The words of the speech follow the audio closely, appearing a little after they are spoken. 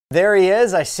There he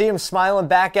is. I see him smiling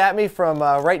back at me from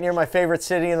right near my favorite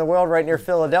city in the world, right near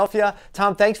Philadelphia.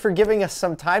 Tom, thanks for giving us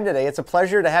some time today. It's a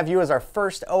pleasure to have you as our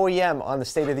first OEM on the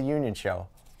State of the Union show.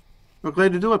 Well,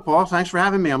 glad to do it, Paul. Thanks for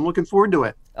having me. I'm looking forward to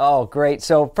it. Oh, great.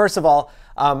 So first of all,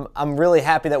 I'm really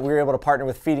happy that we were able to partner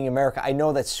with Feeding America. I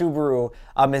know that Subaru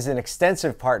is an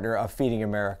extensive partner of Feeding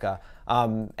America.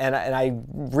 And I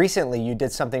recently, you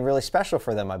did something really special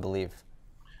for them, I believe.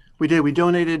 We did. We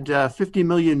donated 50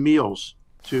 million meals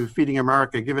to Feeding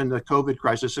America, given the COVID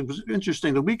crisis. It was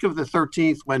interesting. The week of the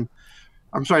 13th,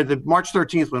 the March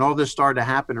 13th, when all this started to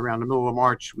happen around the middle of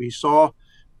March, we saw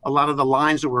a lot of the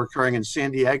lines that were occurring in San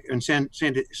Diego and San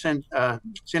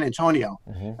Antonio.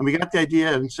 And we got the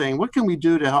idea of saying, what can we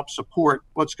do to help support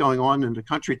what's going on in the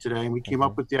country today? And we came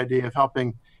up with the idea of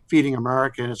helping Feeding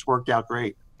America, and it's worked out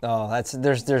great. Oh,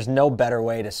 there's no better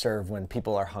way to serve when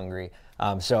people are hungry.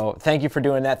 So thank you for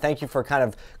doing that. Thank you for kind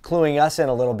of cluing us in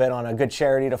a little bit on a good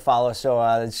charity to follow. So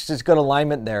it's just good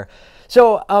alignment there.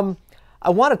 So I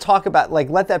want to talk about,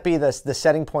 let that be the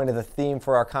setting point of the theme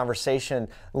for our conversation,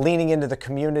 leaning into the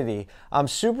community.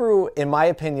 Subaru, in my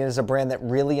opinion, is a brand that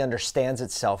really understands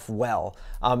itself well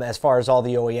as far as all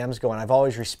the OEMs go. And I've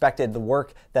always respected the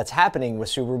work that's happening with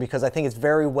Subaru because I think it's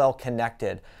very well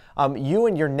connected. You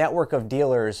and your network of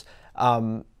dealers,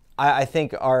 I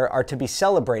think, are to be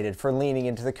celebrated for leaning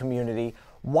into the community.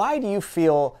 Why do you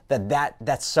feel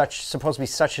that's supposed to be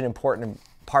such an important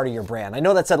part of your brand? I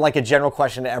know that's like a general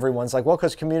question to everyone's like, well,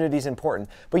 because community is important,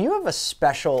 but you have a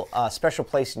special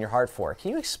place in your heart for it.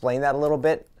 Can you explain that a little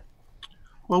bit?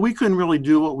 Well, we couldn't really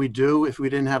do what we do if we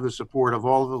didn't have the support of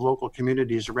all of the local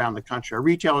communities around the country. Our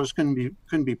retailers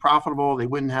couldn't be profitable. They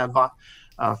wouldn't have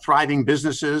thriving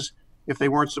businesses if they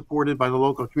weren't supported by the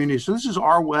local community. So this is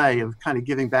our way of kind of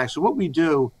giving back. So what we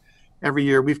do every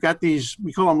year, we've got these,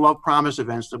 we call them Love Promise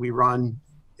events that we run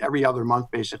every other month,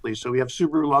 basically. So we have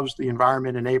Subaru Loves the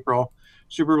Environment in April,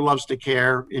 Subaru Loves to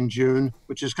Care in June,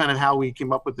 which is kind of how we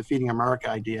came up with the Feeding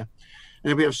America idea. And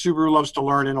then we have Subaru Loves to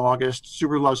Learn in August,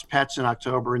 Subaru Loves Pets in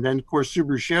October, and then of course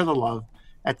Subaru Share the Love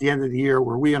at the end of the year,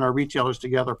 where we and our retailers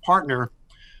together partner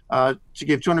to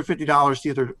give $250 to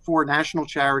either 4 national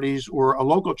charities or a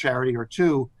local charity or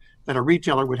 2 that a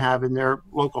retailer would have in their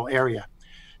local area.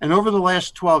 And over the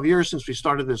last 12 years since we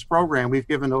started this program, we've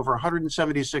given over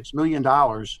 $176 million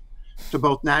to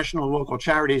both national and local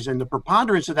charities. And the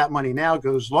preponderance of that money now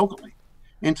goes locally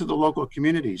into the local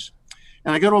communities.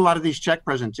 And I go to a lot of these check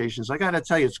presentations. I got to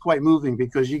tell you, it's quite moving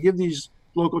because you give these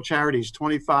local charities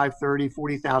 $25,000, $30,000,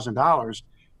 $40,000,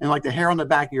 and like the hair on the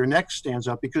back of your neck stands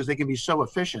up because they can be so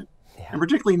efficient. Yeah. And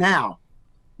particularly now,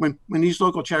 when these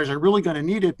local charities are really going to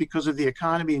need it because of the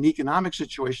economy and economic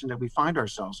situation that we find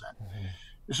ourselves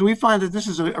in. So we find that this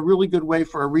is a really good way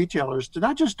for our retailers to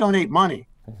not just donate money,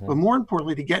 but more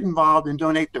importantly, to get involved and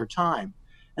donate their time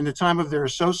and the time of their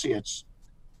associates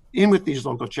in with these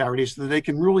local charities so that they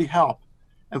can really help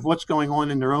of what's going on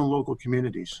in their own local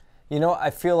communities. You know, I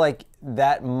feel like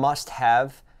that must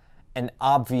have an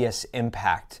obvious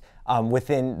impact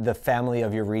within the family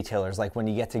of your retailers, like when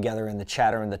you get together and the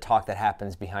chatter and the talk that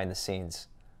happens behind the scenes.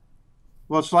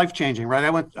 Well, it's life-changing,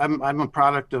 right? I'm a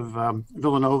product of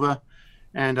Villanova,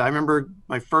 and I remember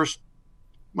my first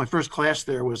class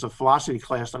there was a philosophy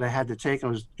class that I had to take. It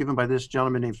was given by this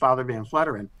gentleman named Father Van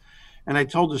Fletteren. And I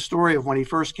told the story of when he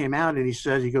first came out, and he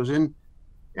said, he comes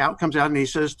out and he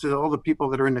says to all the people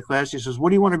that are in the class, he says, what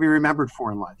do you want to be remembered for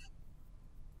in life?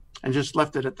 And just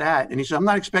left it at that. And he said, I'm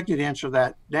not expecting you to answer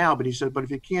that now, but he said, but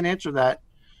if you can't answer that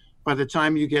by the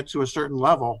time you get to a certain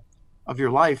level of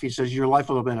your life, he says, your life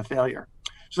will have been a failure.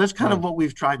 So that's kind of what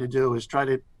we've tried to do, is try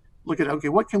to look at, okay,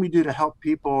 what can we do to help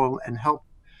people and help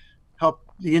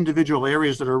the individual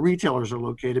areas that our retailers are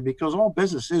located, because all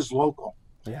business is local.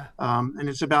 Yeah. And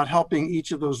it's about helping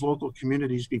each of those local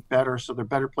communities be better, so they're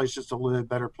better places to live,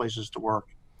 better places to work.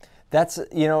 That's,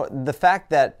 you know, the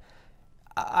fact that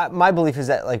my belief is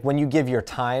that, like, when you give your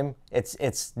time,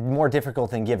 it's more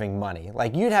difficult than giving money.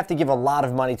 Like, you'd have to give a lot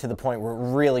of money to the point where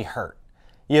it really hurt,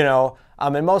 you know?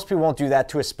 And most people won't do that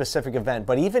to a specific event,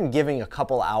 but even giving a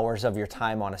couple hours of your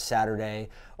time on a Saturday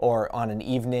or on an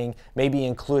evening, maybe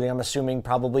including, I'm assuming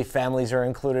probably families are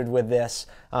included with this.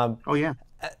 Oh, yeah.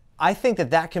 I think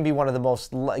that can be one of the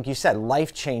most, like you said,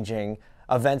 life-changing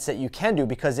events that you can do,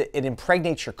 because it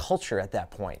impregnates your culture at that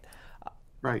point.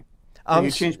 Right. And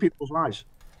you change people's lives.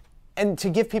 And to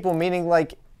give people meaning,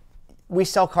 like, we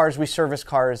sell cars, we service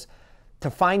cars, to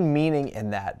find meaning in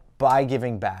that by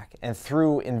giving back and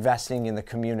through investing in the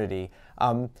community.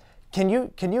 Can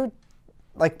you,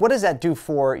 like, what does that do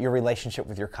for your relationship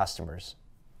with your customers?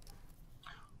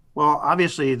 Well,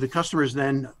 obviously, the customers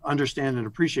then understand and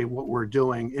appreciate what we're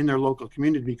doing in their local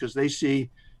community, because they see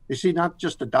They see not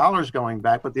just the dollars going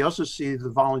back, but they also see the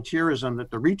volunteerism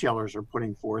that the retailers are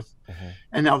putting forth,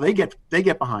 and now they get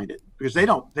behind it because they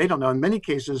don't know. In many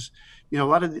cases, you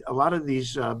know, a lot of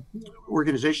these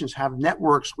organizations have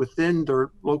networks within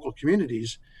their local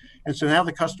communities, and so now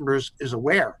the customer is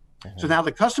aware. So now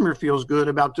the customer feels good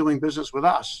about doing business with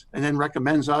us, and then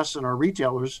recommends us and our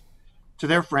retailers to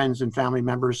their friends and family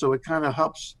members. So it kind of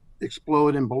helps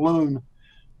explode and balloon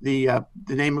the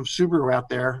name of Subaru out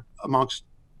there amongst,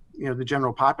 you know, the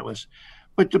general populace.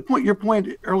 But your point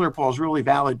earlier, Paul, is really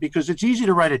valid because it's easy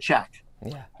to write a check.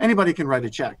 Yeah. Anybody can write a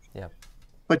check. Yeah.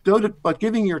 But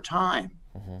giving your time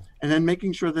and then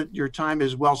making sure that your time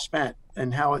is well spent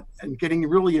and getting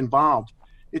really involved,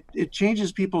 it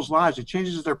changes people's lives. It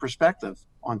changes their perspective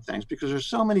on things because there's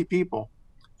so many people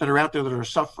that are out there that are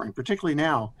suffering, particularly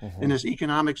now in this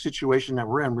economic situation that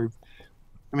we're in.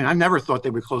 I mean, I never thought they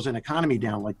would close an economy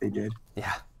down like they did.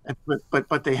 Yeah.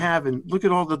 But they have, and look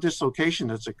at all the dislocation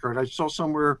that's occurred. I saw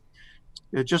somewhere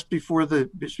just before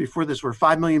this, were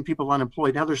 5 million people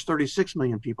unemployed. Now there's 36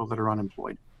 million people that are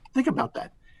unemployed. Think about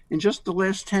that in just the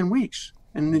last 10 weeks,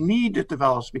 and the need that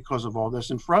develops because of all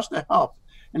this. And for us to help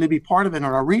and to be part of it, and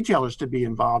our retailers to be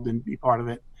involved and be part of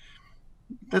it,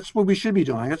 that's what we should be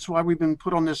doing. That's why we've been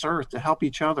put on this earth, to help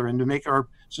each other and to make our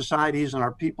societies and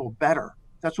our people better.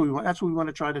 That's what we want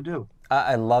to try to do.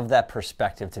 I love that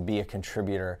perspective, to be a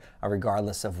contributor,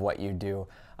 regardless of what you do.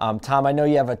 Tom, I know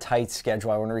you have a tight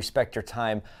schedule. I want to respect your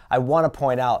time. I want to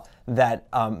point out that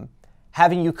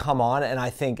having you come on, and I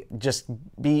think just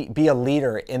be a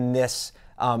leader in this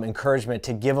encouragement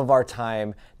to give of our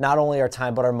time, not only our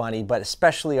time, but our money, but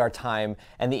especially our time,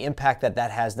 and the impact that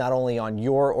that has not only on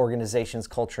your organization's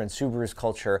culture and Subaru's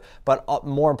culture, but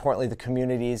more importantly, the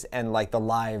communities and like the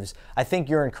lives. I think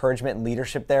your encouragement and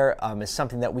leadership there is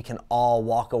something that we can all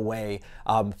walk away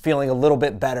feeling a little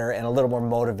bit better and a little more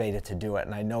motivated to do it.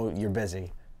 And I know you're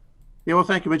busy. Yeah, well,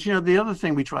 thank you. But you know, the other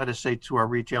thing we try to say to our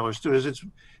retailers too is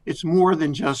it's more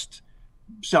than just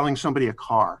selling somebody a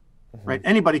car. Right?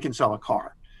 Anybody can sell a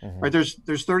car, right? There's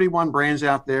 31 brands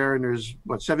out there, and there's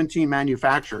 17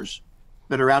 manufacturers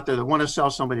that are out there that want to sell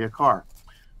somebody a car.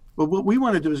 But what we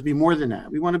want to do is be more than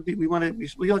that. We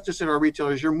like to say to our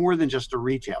retailers, you're more than just a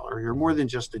retailer. You're more than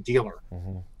just a dealer.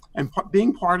 And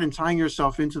being part and tying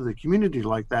yourself into the community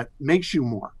like that makes you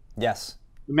more. Yes.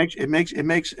 It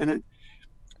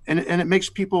makes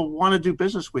people want to do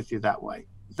business with you that way.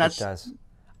 It does.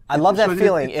 I love that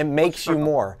feeling. It makes you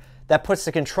more. That puts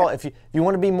the control. If you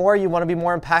want to be more, you want to be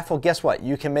more impactful, guess what?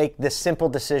 You can make this simple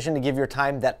decision to give your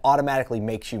time that automatically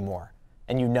makes you more.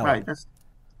 And you know it. That's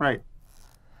right.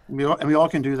 And we all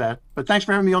can do that. But thanks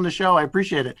for having me on the show. I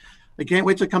appreciate it. I can't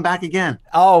wait to come back again.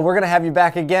 Oh, we're going to have you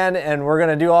back again, and we're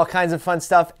going to do all kinds of fun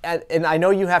stuff. And I know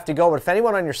you have to go, but if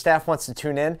anyone on your staff wants to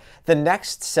tune in, the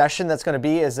next session that's going to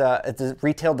be is at the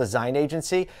retail design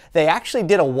agency. They actually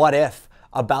did a what if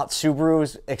about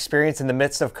Subaru's experience in the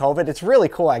midst of COVID. It's really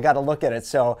cool. I got to look at it.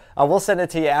 So we'll send it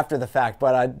to you after the fact,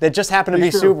 but it just happened to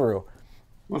be Subaru.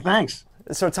 Well, thanks.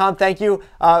 So Tom, thank you.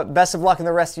 Best of luck in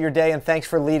the rest of your day, and thanks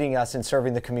for leading us in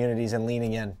serving the communities and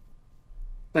leaning in.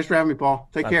 Thanks for having me, Paul.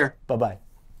 Take care. Bye-bye.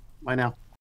 Bye now.